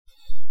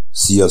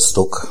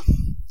Sziasztok!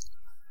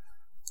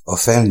 A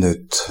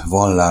felnőtt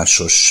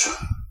vallásos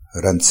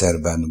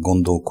rendszerben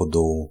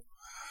gondolkodó,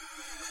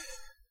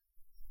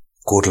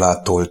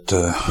 korlátolt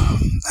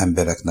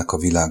embereknek a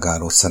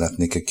világáról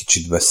szeretnék egy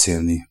kicsit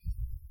beszélni,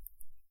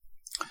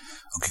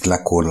 akik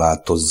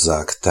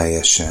lekorlátozzák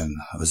teljesen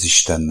az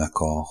Istennek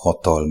a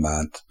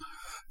hatalmát,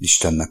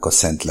 Istennek a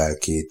szent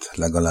lelkét,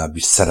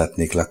 legalábbis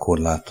szeretnék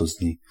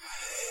lekorlátozni,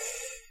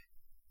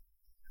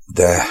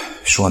 de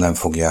soha nem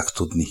fogják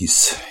tudni,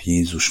 hisz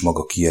Jézus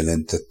maga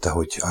kijelentette,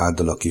 hogy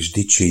áldalak és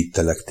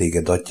dicsőítelek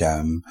téged,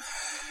 atyám,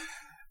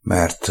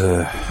 mert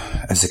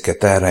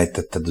ezeket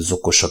elrejtetted az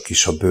okosak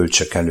is a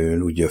bölcsek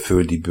elől, ugye a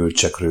földi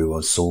bölcsekről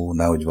van szó,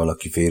 nehogy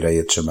valaki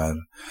félreértse, mert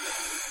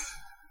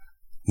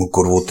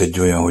mikor volt egy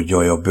olyan, hogy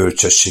jaj, a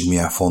bölcsesség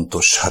milyen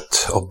fontos,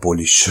 hát abból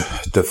is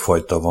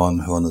többfajta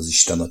van az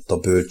Isten adta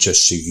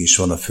bölcsesség is,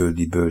 van a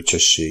földi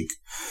bölcsesség.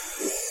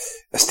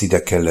 Ezt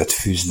ide kellett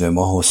fűznöm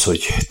ahhoz,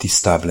 hogy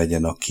tisztább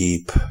legyen a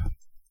kép,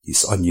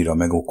 hisz annyira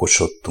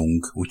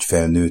megokosodtunk, úgy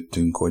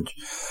felnőttünk, hogy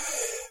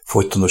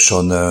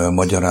folytonosan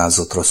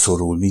magyarázatra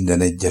szorul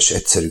minden egyes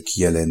egyszerű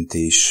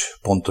kijelentés.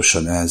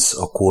 Pontosan ez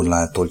a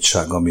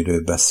korlátoltság,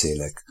 amiről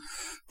beszélek.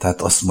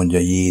 Tehát azt mondja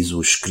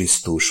Jézus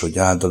Krisztus, hogy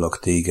áldalak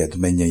téged,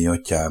 mennyei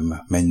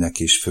atyám, mennek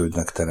és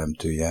földnek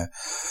teremtője,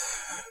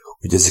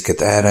 hogy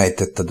ezeket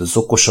elrejtetted az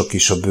okosak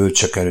és a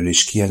bölcsek elől,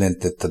 és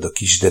kijelentetted a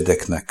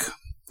kisdedeknek,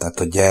 tehát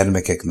a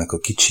gyermekeknek, a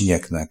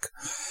kicsinyeknek,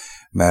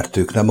 mert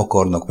ők nem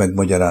akarnak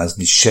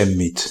megmagyarázni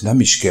semmit, nem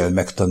is kell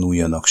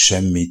megtanuljanak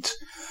semmit,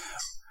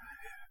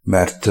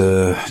 mert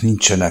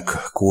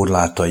nincsenek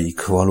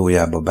korlátaik,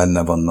 valójában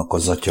benne vannak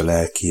az Atya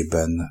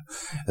lelkében.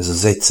 Ez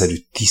az egyszerű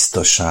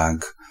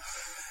tisztaság,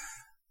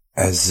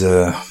 ez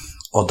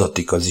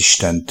adatik az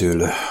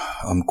Istentől,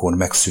 amikor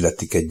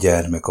megszületik egy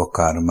gyermek,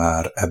 akár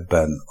már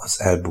ebben az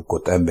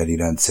elbukott emberi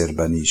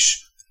rendszerben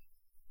is.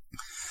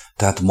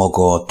 Tehát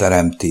maga a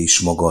teremtés,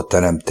 maga a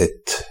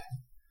teremtett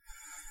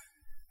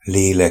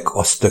lélek,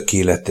 az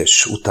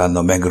tökéletes,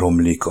 utána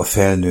megromlik a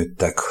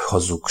felnőttek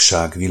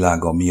hazugság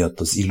világa miatt,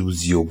 az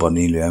illúzióban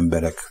élő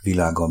emberek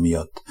világa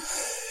miatt.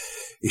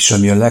 És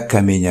ami a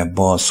legkeményebb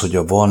az, hogy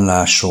a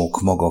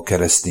vallások, maga a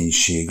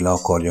kereszténység le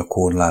akarja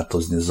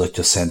korlátozni az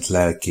Atya szent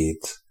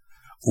lelkét,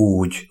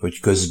 úgy, hogy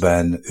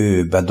közben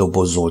ő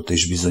bedobozolt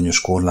és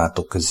bizonyos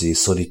korlátok közé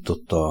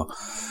szorította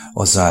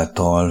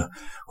azáltal,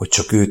 hogy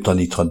csak ő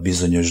taníthat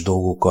bizonyos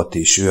dolgokat,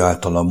 és ő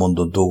általa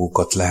mondott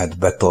dolgokat lehet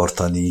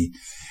betartani,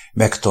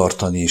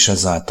 megtartani, és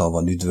ezáltal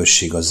van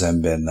üdvösség az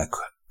embernek.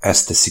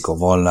 Ezt teszik a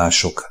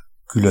vallások,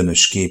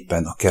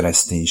 különösképpen a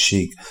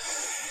kereszténység.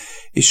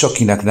 És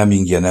akinek nem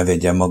ingyen ne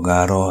vegye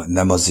magára,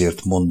 nem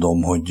azért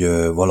mondom, hogy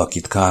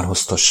valakit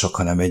kárhoztassak,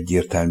 hanem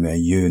egyértelműen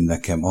jön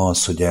nekem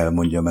az, hogy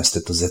elmondjam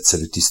ezt az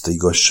egyszerű tiszta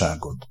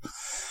igazságot.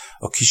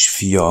 A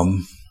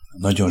kisfiam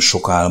nagyon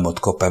sok álmot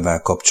kap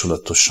ezzel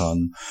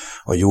kapcsolatosan,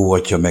 a jó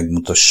atya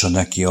megmutassa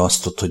neki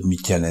azt, hogy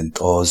mit jelent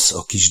az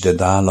a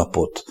kisded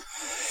állapot,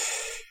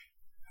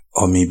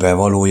 amiben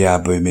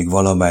valójában ő még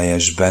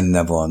valamelyes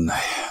benne van,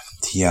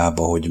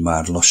 hiába, hogy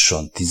már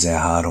lassan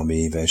 13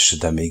 éves,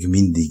 de még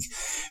mindig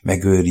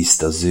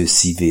megőrizte az ő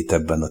szívét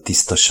ebben a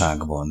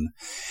tisztaságban,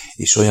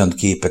 és olyan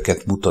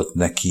képeket mutat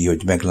neki,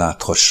 hogy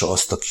megláthassa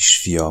azt a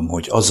kisfiam,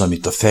 hogy az,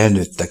 amit a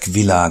felnőttek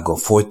világa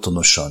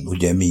folytonosan,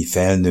 ugye mi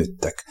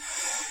felnőttek,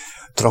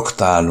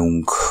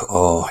 traktálunk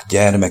a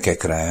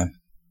gyermekekre,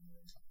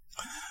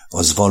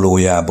 az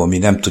valójában mi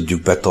nem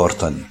tudjuk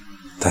betartani.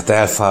 Tehát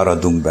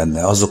elfáradunk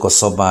benne. Azok a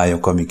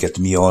szabályok, amiket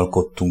mi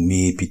alkottunk, mi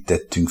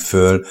építettünk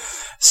föl,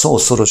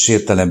 szószoros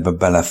értelemben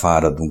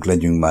belefáradunk,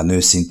 legyünk már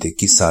őszinték,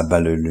 kiszáll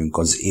belőlünk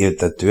az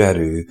éltető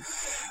erő,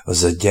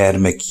 az a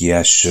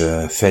gyermekies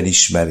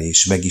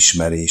felismerés,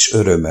 megismerés,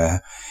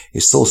 öröme,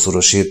 és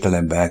szószoros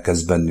értelemben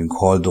elkezd bennünk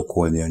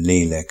haldokolni a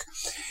lélek,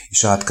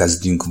 és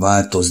átkezdünk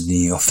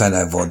változni a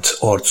fenevad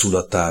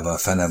arculatává,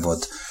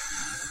 fenevad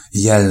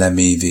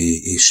jellemévé,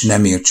 és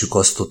nem értsük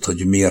azt,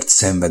 hogy miért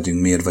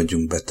szenvedünk, miért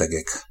vagyunk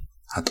betegek.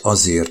 Hát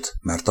azért,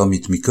 mert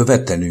amit mi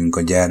követelünk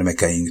a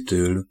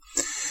gyermekeinktől,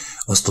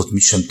 azt ott mi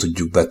sem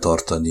tudjuk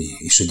betartani,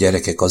 és a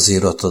gyerekek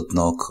azért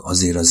adnak,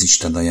 azért az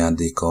Isten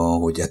ajándéka,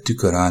 hogy e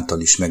tükör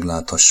által is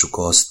megláthassuk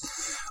azt,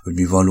 hogy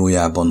mi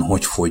valójában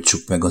hogy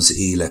folytsuk meg az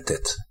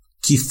életet.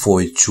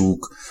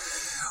 Kifolytsuk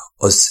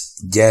az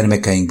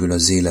gyermekeinkből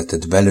az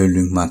életet,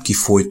 belőlünk már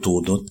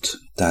kifolytódott,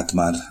 tehát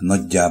már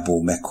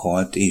nagyjából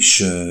meghalt,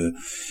 és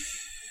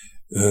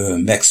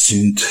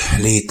megszűnt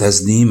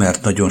létezni,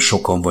 mert nagyon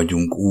sokan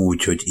vagyunk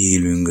úgy, hogy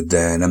élünk,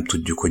 de nem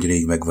tudjuk, hogy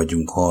rég meg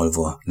vagyunk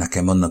halva.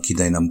 Nekem annak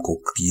idején,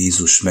 amikor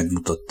Jézus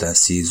megmutatta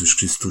ezt, Jézus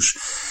Krisztus,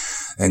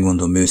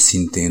 megmondom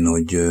őszintén,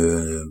 hogy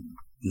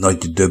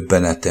nagy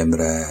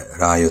döbbenetemre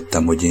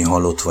rájöttem, hogy én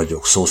halott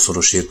vagyok,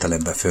 szószoros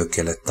értelemben föl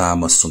kellett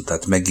támasztom,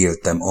 tehát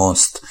megéltem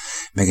azt,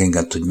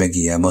 megengedett, hogy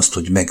megéljem azt,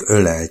 hogy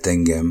megölelt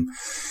engem,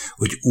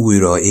 hogy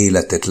újra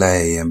életet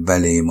leheljen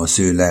belém az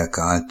ő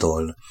lelke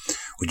által,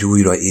 hogy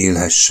újra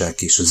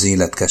élhessek, és az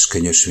élet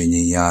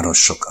keskenyösvényén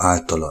járhassak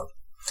általa.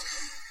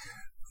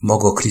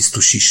 Maga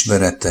Krisztus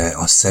ismerete,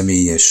 a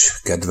személyes,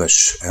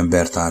 kedves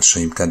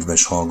embertársaim,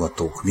 kedves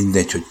hallgatók,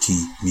 mindegy, hogy ki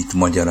mit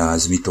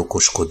magyaráz, mit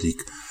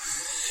okoskodik.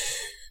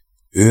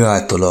 Ő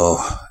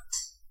általa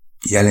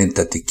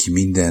jelentetik ki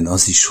minden,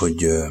 az is,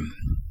 hogy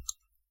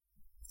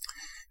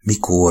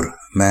mikor,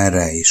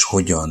 merre és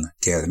hogyan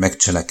kell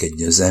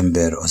megcselekedni az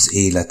ember az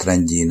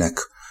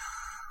életrendjének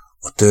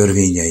a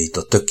törvényeit,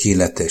 a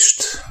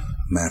tökéletest,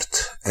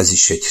 mert ez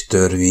is egy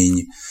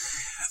törvény,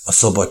 a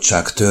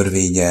szabadság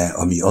törvénye,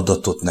 ami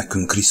adatott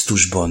nekünk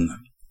Krisztusban.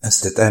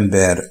 Ezt egy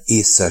ember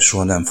ésszel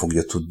soha nem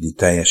fogja tudni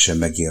teljesen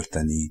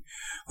megérteni,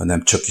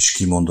 hanem csak is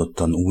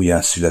kimondottan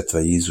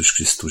újjászületve Jézus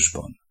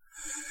Krisztusban.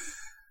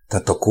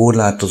 Tehát a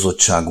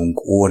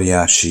korlátozottságunk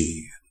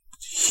óriási,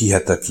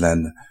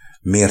 hihetetlen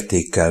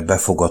mértékkel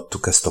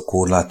befogadtuk ezt a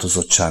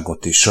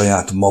korlátozottságot, és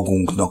saját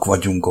magunknak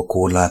vagyunk a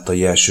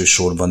korlátai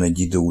elsősorban egy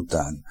idő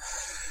után.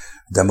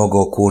 De maga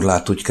a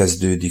korlát úgy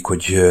kezdődik,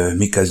 hogy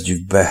mi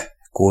kezdjük be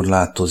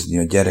korlátozni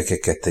a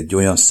gyerekeket egy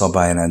olyan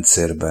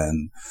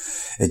szabályrendszerben,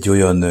 egy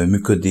olyan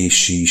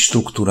működési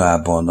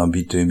struktúrában,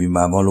 amit mi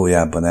már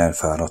valójában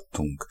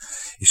elfáradtunk.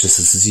 És ezt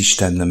az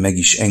Isten meg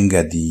is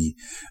engedi,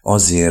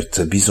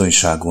 azért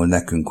bizonyságol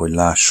nekünk, hogy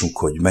lássuk,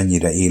 hogy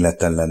mennyire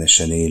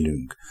életellenesen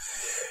élünk.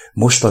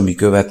 Most, ami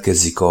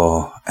következik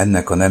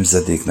ennek a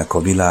nemzedéknek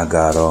a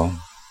világára,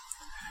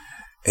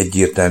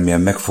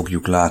 egyértelműen meg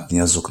fogjuk látni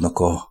azoknak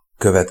a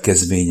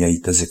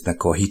következményeit,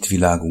 ezeknek a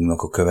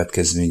hitvilágunknak a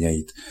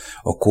következményeit,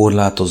 a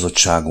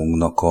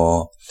korlátozottságunknak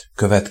a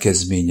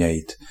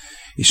következményeit,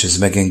 és ez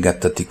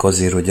megengedtetik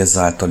azért, hogy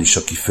ezáltal is,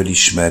 aki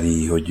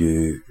fölismeri, hogy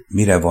ő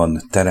mire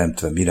van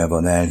teremtve, mire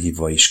van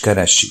elhívva, és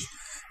keresi,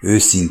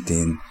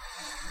 őszintén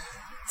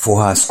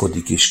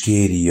fohászkodik és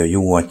kéri a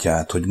jó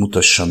atyát, hogy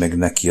mutassa meg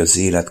neki az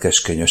élet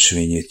keskeny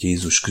ösvényét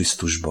Jézus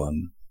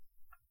Krisztusban.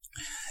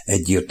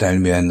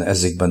 Egyértelműen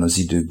ezekben az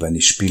időkben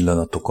is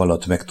pillanatok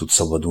alatt meg tud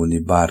szabadulni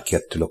bárki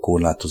ettől a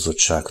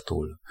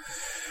korlátozottságtól.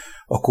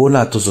 A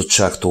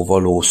korlátozottságtól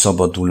való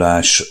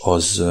szabadulás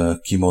az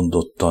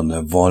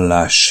kimondottan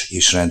vallás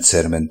és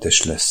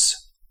rendszermentes lesz.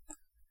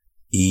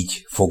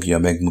 Így fogja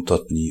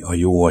megmutatni a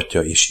jó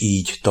atya, és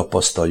így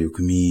tapasztaljuk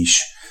mi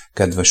is,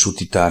 kedves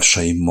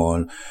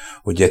utitársaimmal,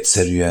 hogy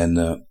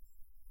egyszerűen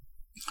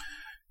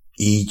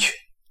így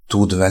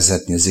tud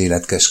vezetni az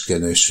élet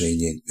keskeny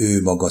ösvényén.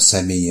 Ő maga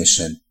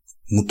személyesen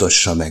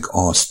mutassa meg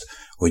azt,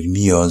 hogy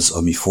mi az,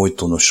 ami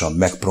folytonosan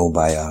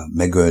megpróbálja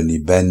megölni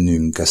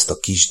bennünk ezt a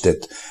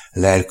kisdet,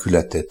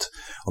 lelkületet,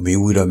 ami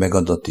újra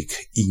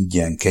megadatik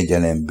ingyen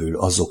kegyelemből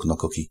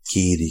azoknak, akik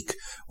kérik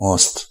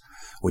azt,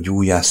 hogy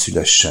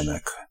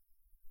újjászülessenek.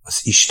 Az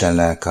Isten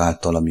lelk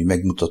által, ami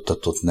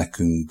megmutattatott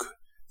nekünk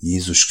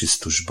Jézus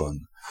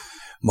Krisztusban.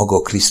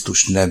 Maga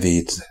Krisztus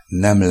nevét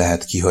nem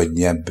lehet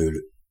kihagyni ebből,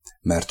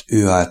 mert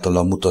ő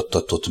általa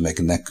mutattatott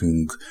meg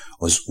nekünk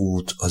az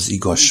út, az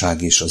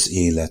igazság és az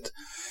élet.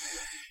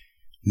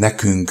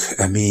 Nekünk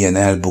mélyen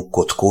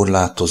elbukkott,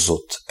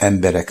 korlátozott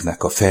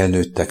embereknek, a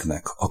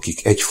felnőtteknek,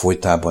 akik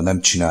egyfolytában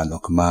nem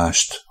csinálnak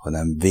mást,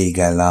 hanem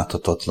végen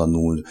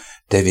láthatatlanul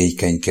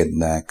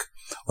tevékenykednek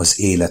az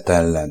élet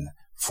ellen,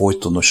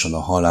 folytonosan a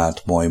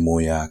halált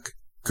majmolják,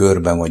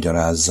 körbe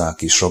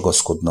magyarázzák és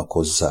ragaszkodnak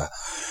hozzá,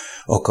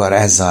 akár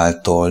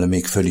ezáltal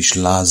még föl is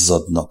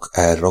lázadnak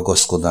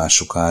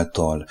ragaszkodásuk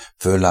által,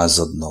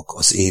 föllázadnak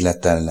az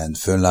élet ellen,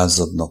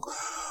 föllázadnak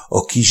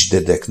a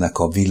kisdedeknek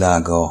a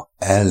világa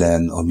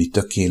ellen, ami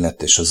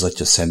tökéletes az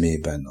Atya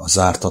szemében, az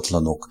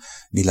ártatlanok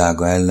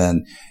világa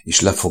ellen, és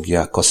le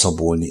fogják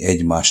kaszabolni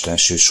egymást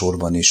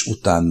elsősorban, és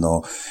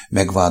utána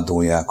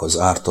megvádolják az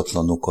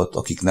ártatlanokat,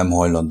 akik nem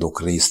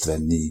hajlandók részt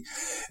venni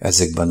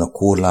ezekben a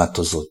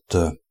korlátozott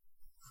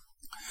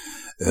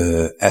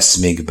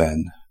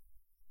eszmékben,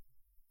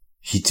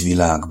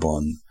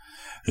 hitvilágban,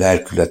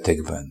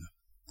 lelkületekben.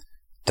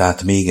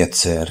 Tehát még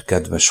egyszer,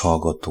 kedves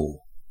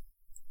hallgató,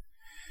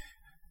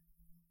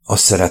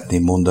 azt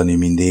szeretném mondani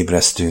mind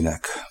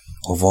ébresztőnek,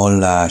 a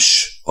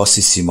vallás azt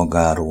hiszi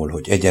magáról,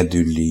 hogy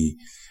egyedüli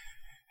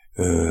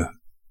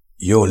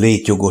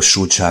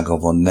létjogosultsága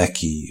van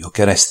neki, a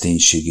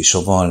kereszténység és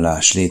a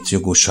vallás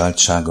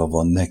létjogosultsága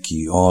van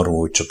neki arról,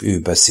 hogy csak ő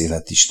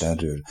beszélhet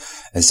Istenről.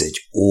 Ez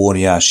egy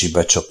óriási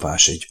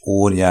becsapás, egy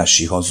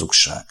óriási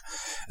hazugság,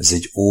 ez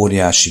egy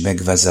óriási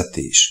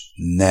megvezetés.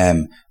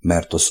 Nem,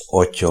 mert az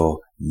Atya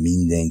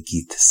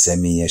mindenkit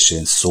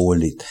személyesen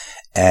szólít.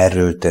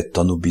 Erről tett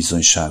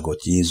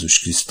tanúbizonyságot Jézus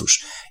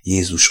Krisztus.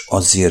 Jézus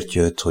azért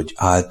jött, hogy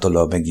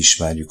általa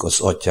megismerjük az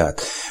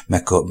Atyát,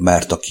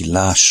 mert aki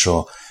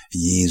lássa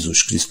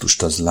Jézus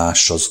Krisztust, az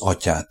lássa az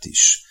Atyát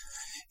is.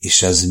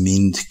 És ez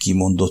mind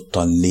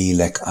kimondottan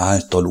lélek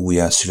által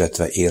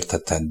újjászületve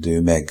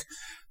érthetendő meg.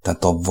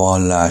 Tehát a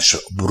vallás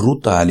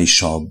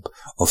brutálisabb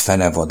a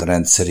fenevad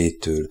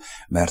rendszerétől,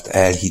 mert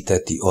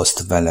elhiteti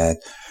azt veled,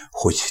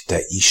 hogy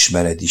te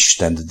ismered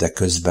Istent, de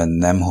közben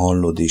nem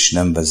hallod és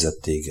nem vezet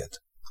téged.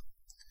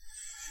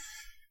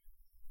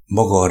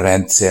 Maga a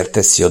rendszer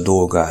teszi a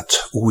dolgát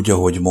úgy,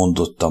 ahogy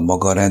mondottam,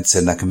 maga a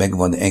rendszernek meg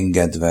van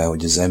engedve,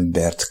 hogy az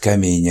embert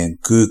keményen,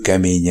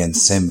 kőkeményen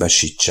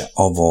szembesítse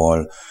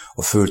avval,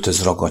 a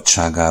földhöz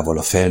ragadtságával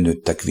a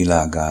felnőttek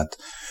világát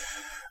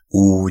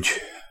úgy,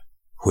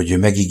 hogy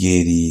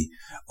megígéri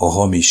a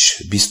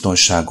hamis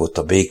biztonságot,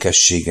 a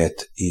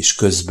békességet, és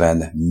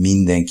közben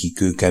mindenki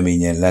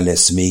kőkeményen le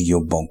lesz még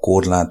jobban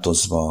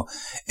korlátozva,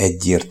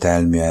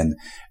 egyértelműen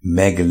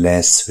meg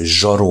lesz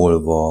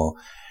zsarolva,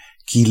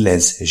 ki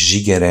lesz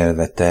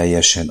zsigerelve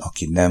teljesen,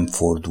 aki nem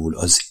fordul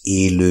az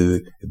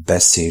élő,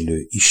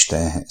 beszélő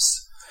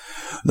Istenhez.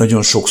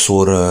 Nagyon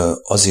sokszor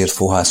azért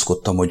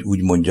fohászkodtam, hogy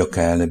úgy mondjak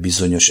el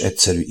bizonyos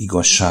egyszerű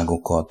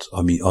igazságokat,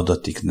 ami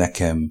adatik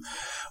nekem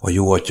a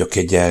Jóatya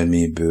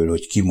kegyelméből,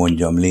 hogy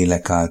kimondjam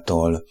lélek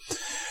által,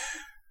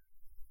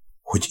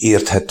 hogy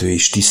érthető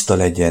és tiszta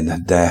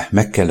legyen, de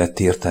meg kellett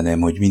értenem,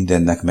 hogy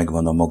mindennek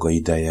megvan a maga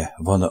ideje.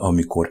 Van,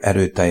 amikor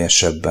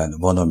erőteljesebben,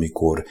 van,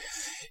 amikor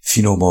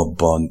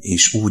finomabban,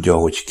 és úgy,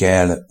 ahogy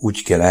kell,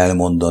 úgy kell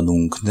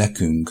elmondanunk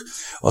nekünk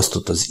azt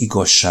ott az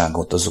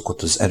igazságot,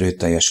 azokat az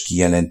erőteljes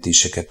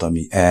kijelentéseket,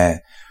 ami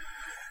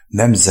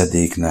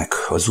nemzedéknek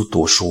az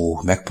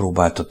utolsó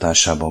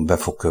megpróbáltatásában be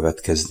fog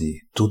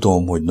következni.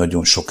 Tudom, hogy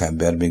nagyon sok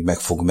ember még meg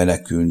fog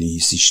menekülni,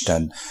 hisz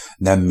Isten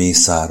nem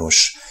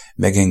mészáros,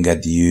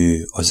 megengedi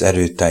ő az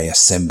erőteljes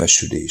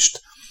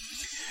szembesülést.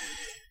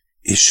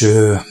 És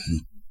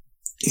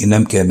én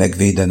nem kell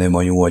megvédenem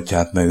a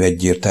Jóatyát, mert ő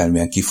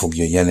egyértelműen ki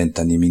fogja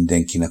jelenteni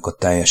mindenkinek a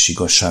teljes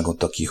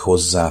igazságot, aki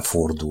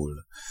hozzáfordul.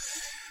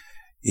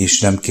 És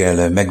nem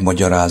kell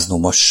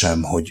megmagyaráznom azt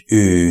sem, hogy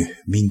ő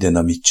minden,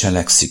 amit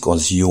cselekszik,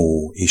 az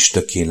jó és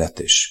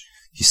tökéletes.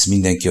 Hisz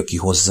mindenki, aki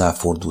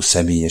hozzáfordul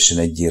személyesen,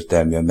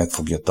 egyértelműen meg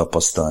fogja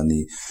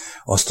tapasztalni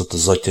azt ott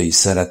az atyai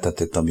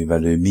szeretetet,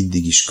 amivel ő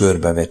mindig is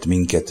körbevett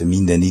minket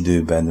minden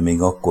időben,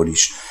 még akkor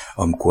is,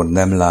 amikor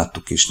nem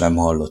láttuk és nem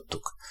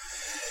hallottuk.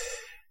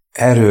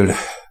 Erről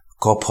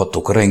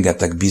kaphatok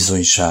rengeteg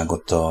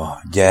bizonyságot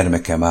a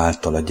gyermekem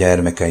által, a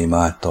gyermekeim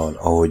által,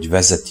 ahogy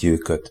vezeti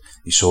őket,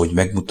 és ahogy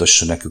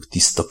megmutassa nekük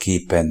tiszta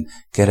képen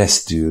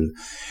keresztül,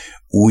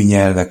 új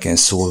nyelveken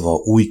szólva,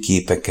 új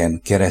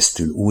képeken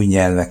keresztül, új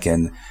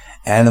nyelveken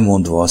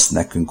elmondva azt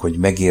nekünk, hogy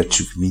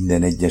megértsük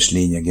minden egyes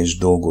lényeges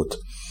dolgot,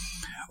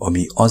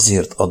 ami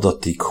azért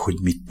adatik, hogy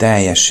mi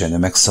teljesen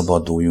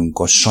megszabaduljunk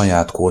a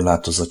saját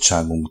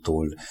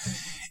korlátozottságunktól,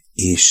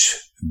 és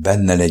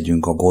benne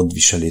legyünk a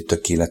gondviselő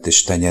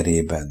tökéletes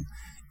tenyerében,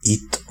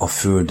 itt a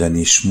földön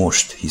is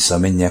most, hisz a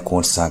mennyek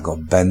országa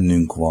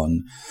bennünk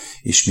van,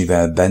 és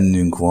mivel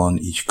bennünk van,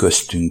 így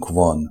köztünk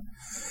van.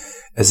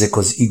 Ezek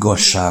az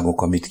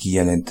igazságok, amit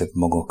kijelentett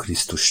maga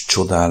Krisztus,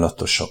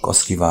 csodálatosak.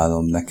 Azt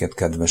kívánom neked,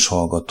 kedves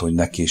hallgató, hogy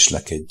ne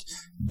késlekedj.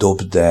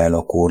 Dobd el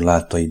a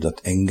korlátaidat,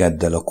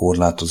 engedd el a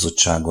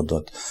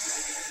korlátozottságodat,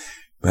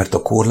 mert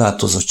a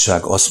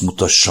korlátozottság azt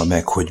mutassa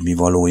meg, hogy mi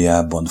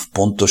valójában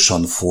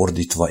pontosan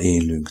fordítva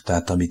élünk.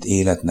 Tehát amit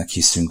életnek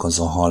hiszünk, az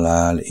a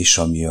halál, és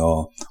ami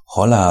a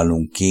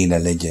halálunk kéne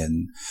legyen,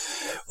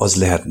 az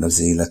lehetne az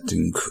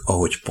életünk,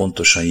 ahogy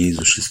pontosan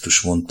Jézus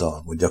Krisztus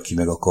mondta, hogy aki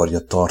meg akarja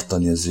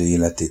tartani az ő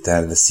életét,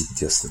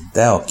 elveszíti azt.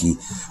 De aki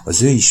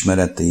az ő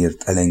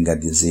ismereteért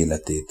elengedi az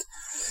életét,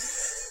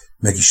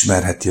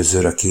 megismerheti az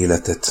örök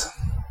életet.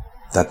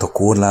 Tehát a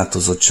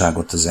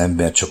korlátozottságot az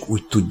ember csak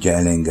úgy tudja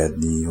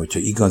elengedni, hogyha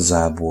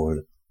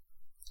igazából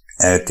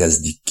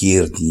elkezdi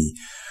kérni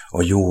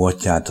a jó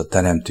atyát, a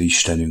teremtő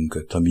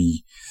Istenünket, a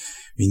mi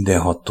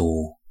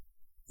mindenható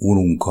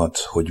Urunkat,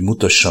 hogy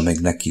mutassa meg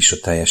neki is a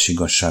teljes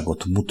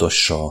igazságot,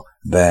 mutassa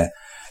be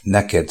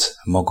neked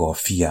maga a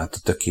fiát, a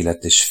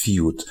tökéletes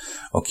fiút,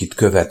 akit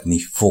követni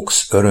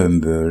fogsz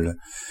örömből,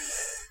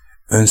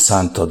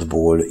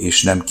 önszántadból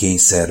és nem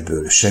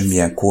kényszerből,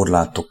 semmilyen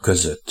korlátok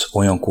között,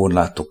 olyan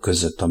korlátok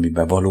között,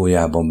 amiben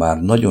valójában már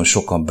nagyon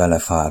sokan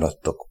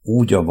belefáradtak,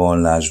 úgy a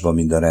vallásban,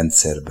 mint a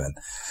rendszerben.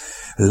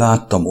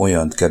 Láttam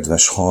olyan,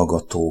 kedves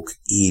hallgatók,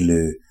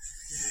 élő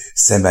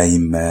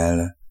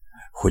szemeimmel,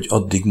 hogy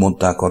addig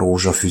mondták a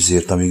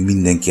rózsafüzért, amíg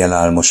mindenki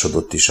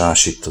elálmosodott és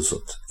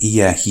ásítozott.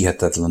 Ilyen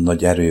hihetetlen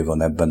nagy erő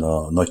van ebben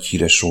a nagy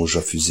híres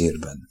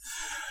rózsafüzérben.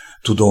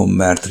 Tudom,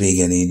 mert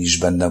régen én is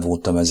benne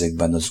voltam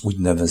ezekben az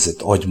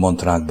úgynevezett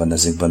agymantrákban,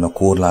 ezekben a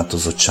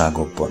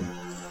korlátozottságokban.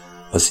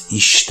 Az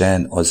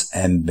Isten az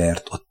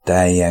embert a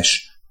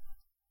teljes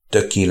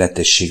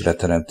tökéletességre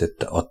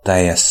teremtette, a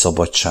teljes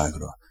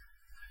szabadságra.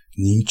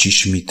 Nincs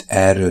is mit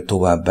erről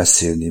tovább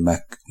beszélni,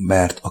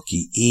 mert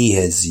aki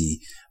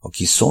éhezi,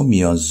 aki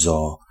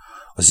szomjazza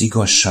az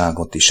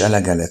igazságot, és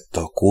elege lett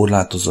a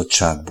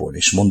korlátozottságból,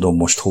 és mondom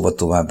most hova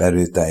tovább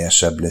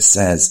erőteljesebb lesz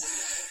ez,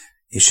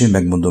 és én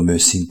megmondom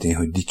őszintén,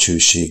 hogy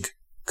dicsőség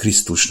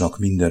Krisztusnak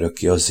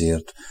mindörökké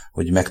azért,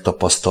 hogy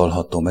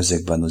megtapasztalhatom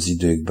ezekben az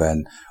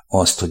időkben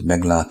azt, hogy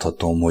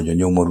megláthatom, hogy a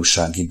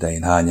nyomorúság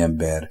idején hány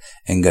ember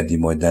engedi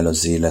majd el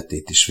az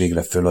életét, és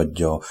végre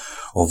föladja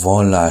a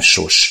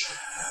vallásos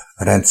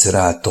rendszer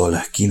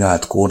által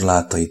kínált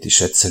korlátait,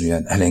 és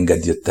egyszerűen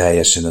elengedi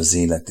teljesen az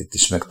életét,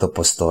 és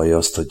megtapasztalja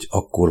azt, hogy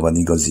akkor van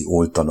igazi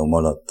oltalom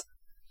alatt.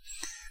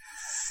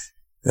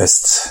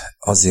 Ezt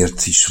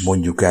azért is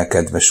mondjuk el,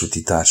 kedves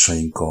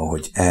utitársainkkal,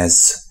 hogy ez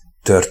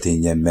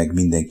történjen meg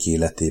mindenki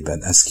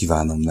életében. Ezt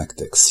kívánom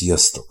nektek.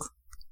 Sziasztok!